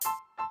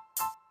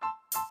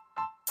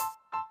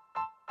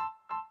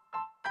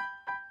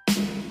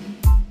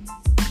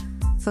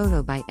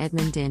Photo by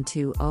Edmund Dan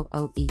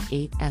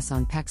 2008S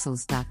on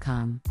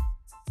Pexels.com.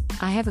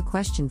 I have a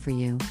question for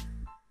you.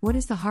 What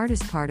is the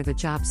hardest part of a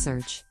job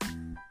search?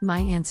 My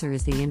answer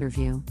is the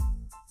interview.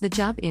 The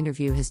job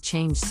interview has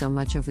changed so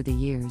much over the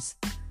years.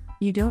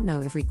 You don't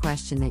know every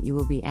question that you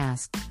will be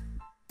asked.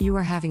 You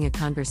are having a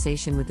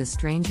conversation with a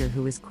stranger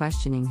who is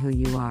questioning who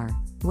you are,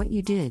 what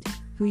you did,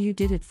 who you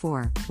did it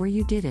for, where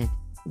you did it,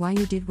 why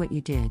you did what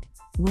you did,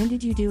 when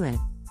did you do it,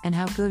 and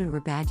how good or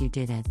bad you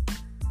did it.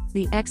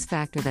 The X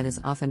factor that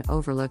is often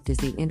overlooked is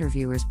the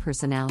interviewer's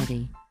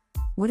personality.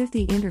 What if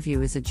the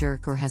interview is a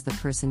jerk or has the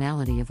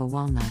personality of a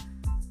walnut?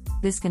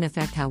 This can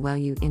affect how well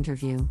you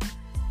interview.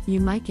 You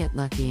might get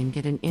lucky and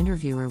get an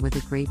interviewer with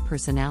a great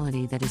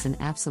personality that is an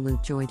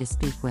absolute joy to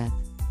speak with.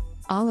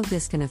 All of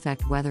this can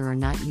affect whether or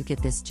not you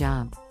get this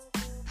job.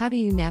 How do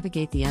you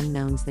navigate the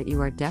unknowns that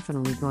you are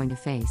definitely going to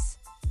face?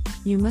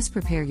 You must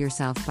prepare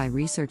yourself by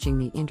researching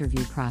the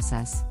interview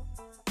process.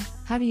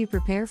 How do you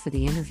prepare for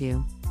the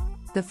interview?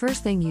 The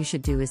first thing you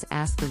should do is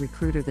ask the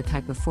recruiter the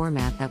type of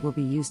format that will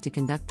be used to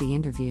conduct the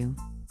interview.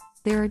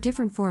 There are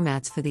different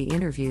formats for the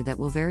interview that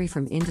will vary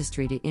from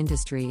industry to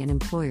industry and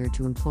employer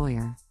to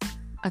employer.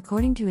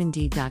 According to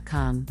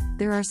Indeed.com,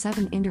 there are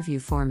 7 interview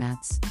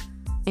formats: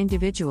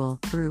 individual,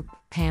 group,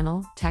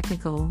 panel,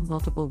 technical,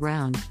 multiple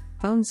round,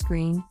 phone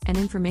screen, and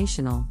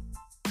informational.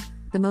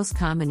 The most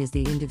common is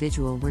the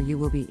individual, where you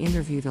will be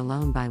interviewed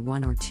alone by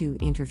 1 or 2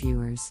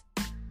 interviewers.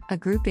 A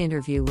group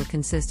interview will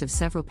consist of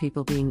several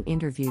people being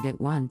interviewed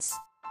at once.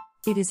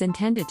 It is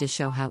intended to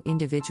show how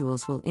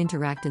individuals will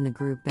interact in the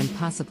group and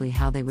possibly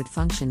how they would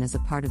function as a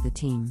part of the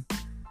team.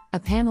 A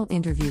panel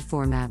interview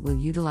format will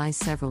utilize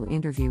several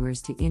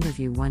interviewers to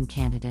interview one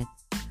candidate.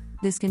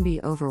 This can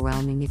be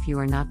overwhelming if you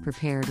are not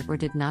prepared or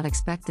did not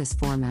expect this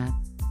format.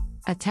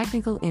 A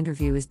technical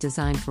interview is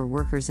designed for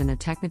workers in a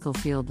technical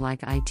field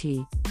like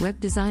IT, web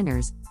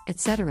designers,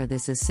 etc.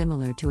 This is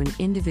similar to an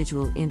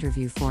individual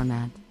interview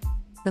format.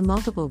 The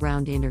multiple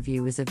round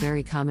interview is a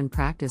very common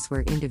practice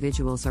where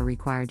individuals are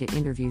required to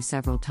interview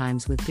several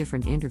times with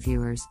different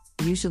interviewers,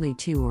 usually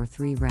 2 or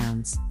 3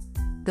 rounds.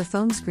 The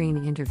phone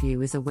screen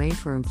interview is a way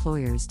for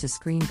employers to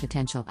screen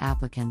potential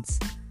applicants.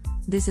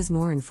 This is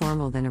more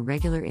informal than a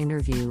regular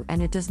interview,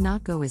 and it does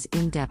not go as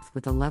in-depth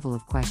with the level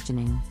of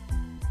questioning.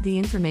 The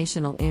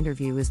informational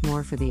interview is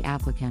more for the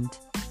applicant.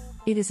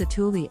 It is a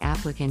tool the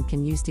applicant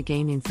can use to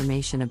gain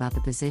information about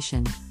the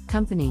position,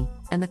 company,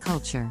 and the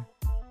culture.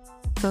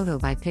 Photo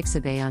by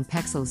Pixabay on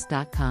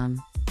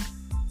Pexels.com.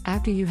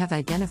 After you have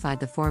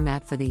identified the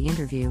format for the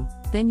interview,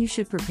 then you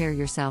should prepare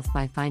yourself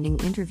by finding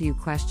interview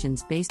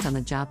questions based on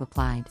the job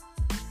applied.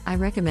 I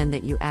recommend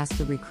that you ask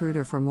the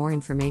recruiter for more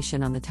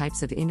information on the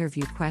types of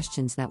interview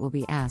questions that will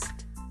be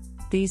asked.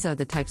 These are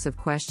the types of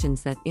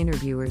questions that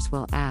interviewers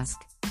will ask.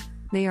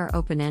 They are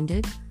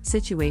open-ended,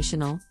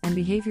 situational, and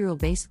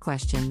behavioral-based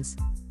questions.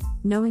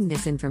 Knowing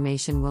this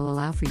information will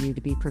allow for you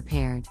to be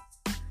prepared.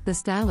 The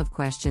style of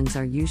questions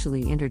are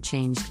usually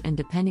interchanged, and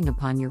depending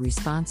upon your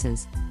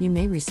responses, you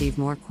may receive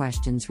more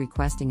questions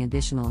requesting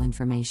additional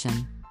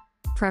information.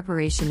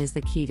 Preparation is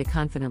the key to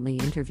confidently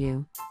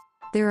interview.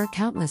 There are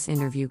countless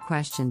interview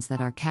questions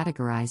that are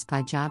categorized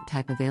by job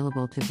type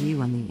available to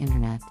view on the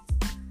internet.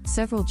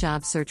 Several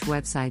job search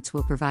websites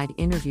will provide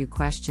interview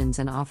questions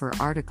and offer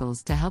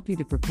articles to help you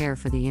to prepare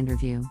for the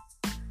interview.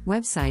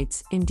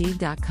 Websites: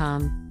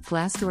 Indeed.com,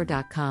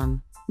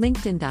 Glassdoor.com,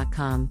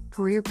 LinkedIn.com,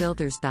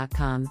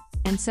 CareerBuilders.com,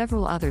 and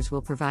several others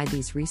will provide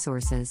these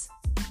resources.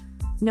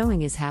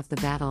 Knowing is half the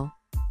battle.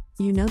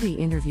 You know the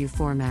interview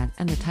format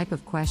and the type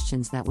of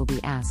questions that will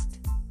be asked.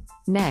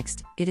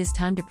 Next, it is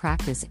time to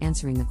practice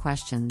answering the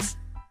questions.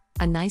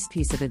 A nice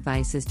piece of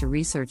advice is to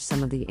research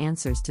some of the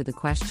answers to the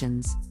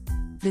questions.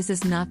 This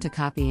is not to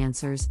copy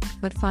answers,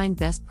 but find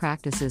best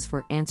practices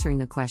for answering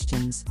the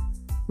questions.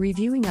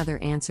 Reviewing other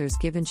answers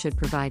given should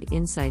provide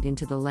insight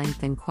into the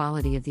length and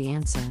quality of the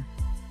answer.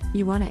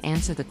 You want to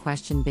answer the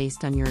question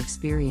based on your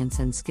experience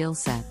and skill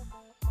set.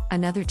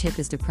 Another tip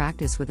is to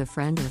practice with a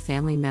friend or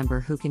family member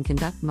who can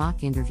conduct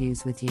mock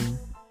interviews with you.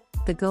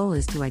 The goal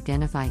is to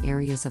identify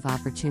areas of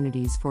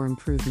opportunities for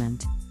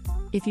improvement.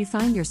 If you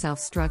find yourself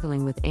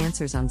struggling with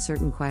answers on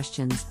certain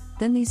questions,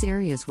 then these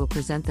areas will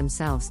present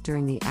themselves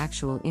during the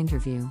actual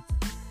interview.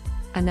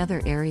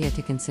 Another area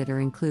to consider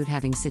include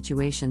having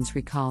situations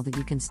recall that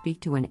you can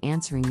speak to when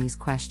answering these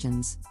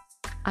questions.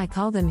 I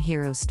call them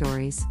hero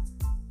stories.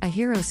 A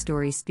hero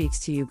story speaks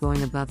to you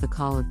going above the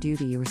call of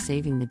duty or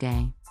saving the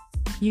day.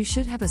 You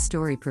should have a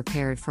story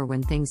prepared for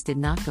when things did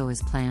not go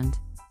as planned.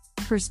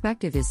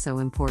 Perspective is so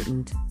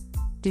important.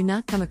 Do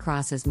not come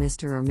across as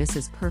Mr. or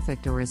Mrs.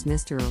 Perfect or as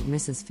Mr. or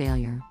Mrs.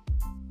 Failure.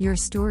 Your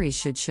story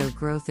should show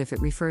growth if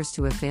it refers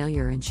to a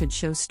failure, and should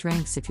show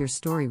strengths if your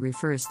story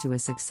refers to a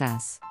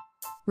success.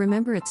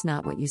 Remember, it's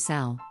not what you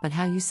sell, but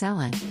how you sell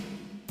it.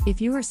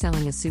 If you are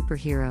selling a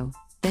superhero,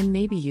 then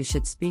maybe you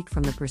should speak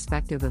from the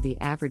perspective of the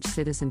average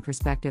citizen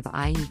perspective,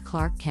 i.e.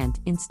 Clark Kent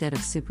instead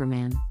of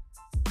Superman.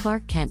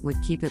 Clark Kent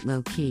would keep it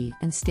low-key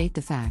and state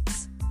the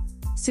facts.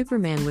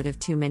 Superman would have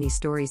too many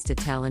stories to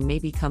tell and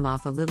maybe come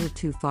off a little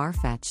too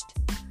far-fetched.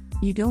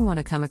 You don't want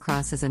to come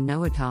across as a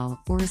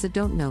know-it-all or as a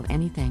don't know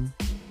anything.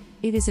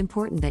 It is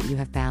important that you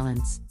have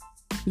balance.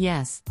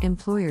 Yes,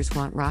 employers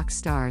want rock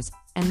stars,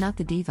 and not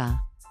the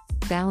diva.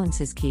 Balance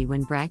is key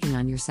when bragging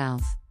on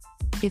yourself.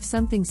 If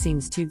something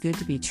seems too good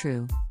to be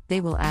true,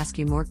 they will ask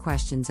you more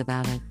questions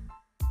about it.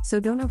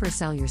 So don't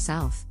oversell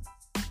yourself.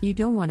 You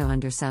don't want to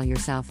undersell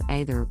yourself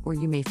either, or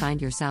you may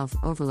find yourself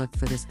overlooked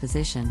for this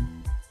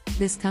position.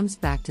 This comes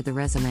back to the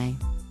resume.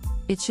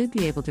 It should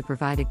be able to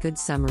provide a good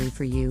summary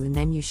for you, and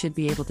then you should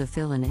be able to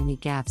fill in any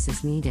gaps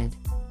as needed.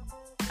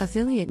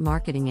 Affiliate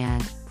marketing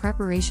ad,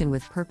 Preparation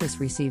with Purpose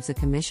receives a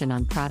commission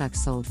on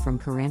products sold from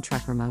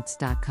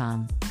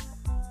CoranTruckRemotes.com.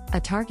 A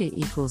target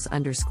equals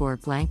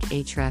 _ blank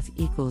href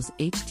equals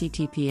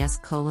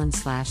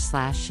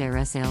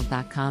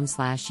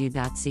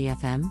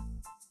https://sharesale.com/u.cfm.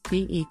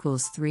 B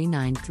equals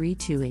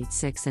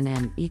 393286 and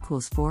M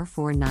equals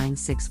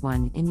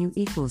 44961 and U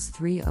equals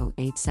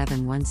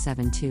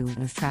 3087172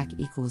 and if track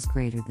equals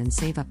greater than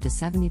save up to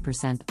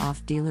 70%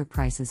 off dealer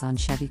prices on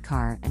Chevy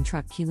car and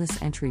truck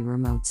keyless entry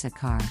remotes at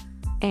car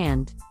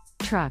and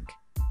truck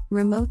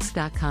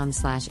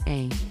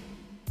remotes.com/a.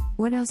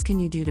 What else can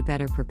you do to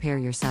better prepare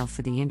yourself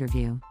for the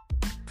interview?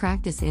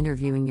 Practice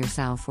interviewing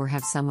yourself or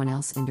have someone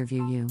else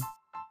interview you.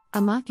 A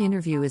mock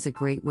interview is a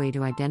great way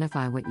to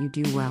identify what you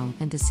do well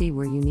and to see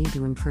where you need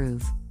to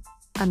improve.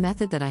 A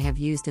method that I have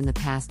used in the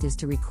past is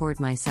to record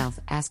myself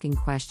asking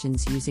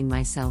questions using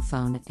my cell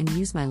phone and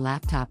use my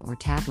laptop or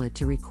tablet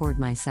to record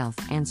myself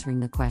answering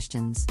the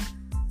questions.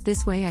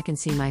 This way I can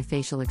see my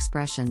facial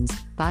expressions,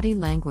 body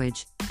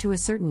language, to a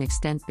certain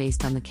extent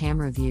based on the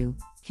camera view,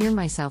 hear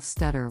myself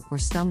stutter or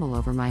stumble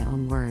over my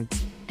own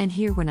words, and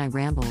hear when I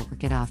ramble or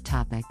get off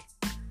topic.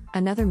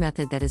 Another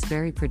method that is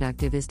very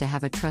productive is to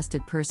have a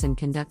trusted person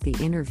conduct the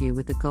interview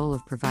with the goal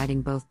of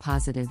providing both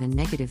positive and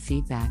negative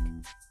feedback.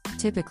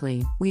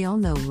 Typically, we all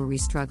know where we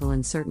struggle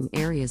in certain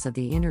areas of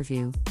the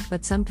interview,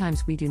 but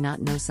sometimes we do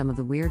not know some of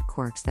the weird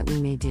quirks that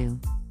we may do.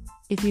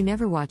 If you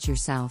never watch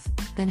yourself,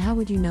 then how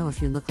would you know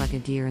if you look like a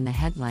deer in the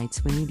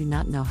headlights when you do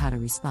not know how to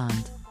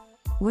respond?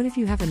 What if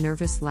you have a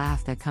nervous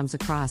laugh that comes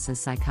across as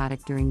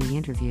psychotic during the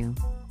interview?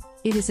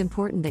 It is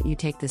important that you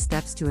take the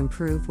steps to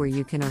improve where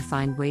you can or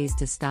find ways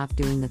to stop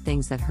doing the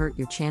things that hurt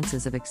your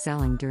chances of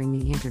excelling during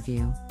the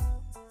interview.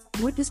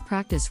 What does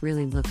practice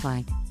really look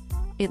like?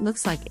 It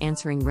looks like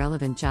answering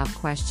relevant job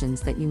questions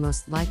that you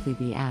most likely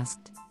be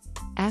asked.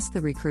 Ask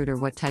the recruiter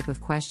what type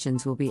of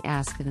questions will be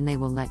asked and they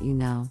will let you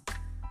know.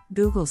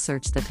 Google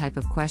search the type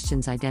of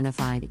questions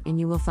identified and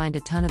you will find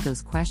a ton of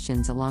those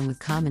questions along with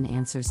common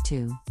answers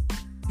too.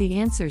 The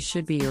answers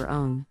should be your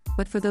own,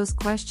 but for those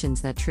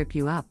questions that trip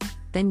you up,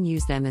 then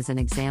use them as an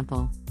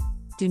example.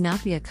 Do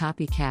not be a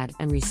copycat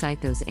and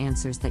recite those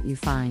answers that you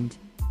find.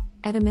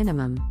 At a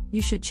minimum,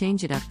 you should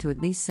change it up to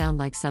at least sound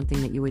like something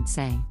that you would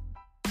say.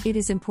 It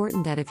is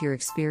important that if your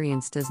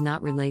experience does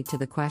not relate to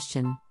the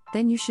question,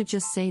 then you should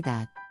just say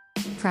that.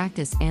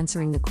 Practice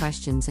answering the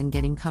questions and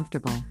getting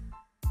comfortable.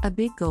 A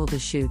big goal to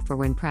shoot for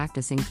when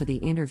practicing for the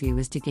interview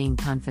is to gain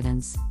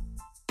confidence.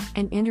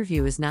 An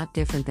interview is not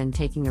different than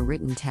taking a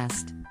written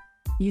test.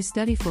 You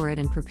study for it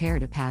and prepare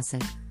to pass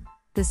it.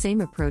 The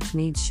same approach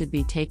should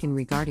be taken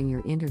regarding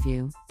your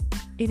interview.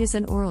 It is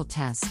an oral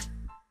test.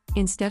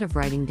 Instead of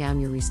writing down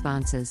your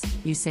responses,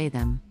 you say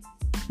them.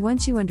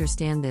 Once you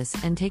understand this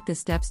and take the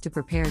steps to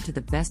prepare to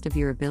the best of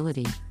your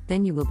ability,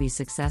 then you will be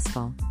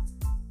successful.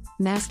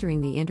 Mastering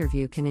the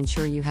interview can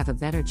ensure you have a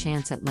better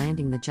chance at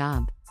landing the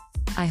job.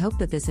 I hope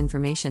that this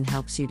information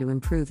helps you to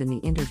improve in the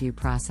interview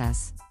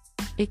process.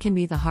 It can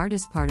be the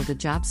hardest part of the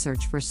job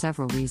search for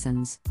several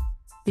reasons.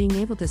 Being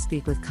able to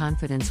speak with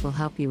confidence will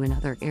help you in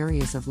other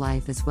areas of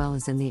life as well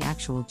as in the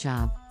actual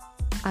job.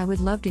 I would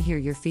love to hear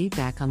your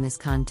feedback on this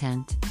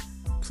content.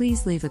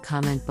 Please leave a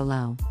comment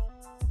below.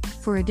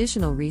 For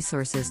additional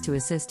resources to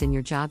assist in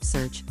your job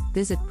search,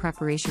 visit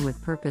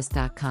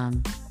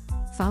preparationwithpurpose.com.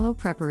 Follow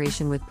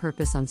Preparation with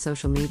Purpose on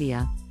social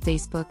media,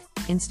 Facebook,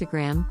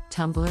 Instagram,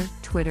 Tumblr,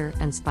 Twitter,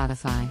 and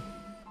Spotify.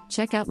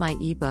 Check out my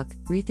ebook,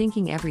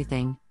 Rethinking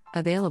Everything,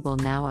 available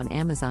now on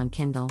Amazon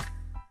Kindle.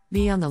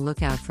 Be on the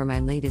lookout for my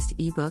latest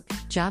ebook,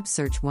 Job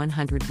Search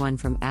 101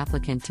 from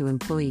Applicant to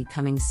Employee,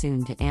 coming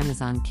soon to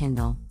Amazon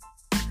Kindle.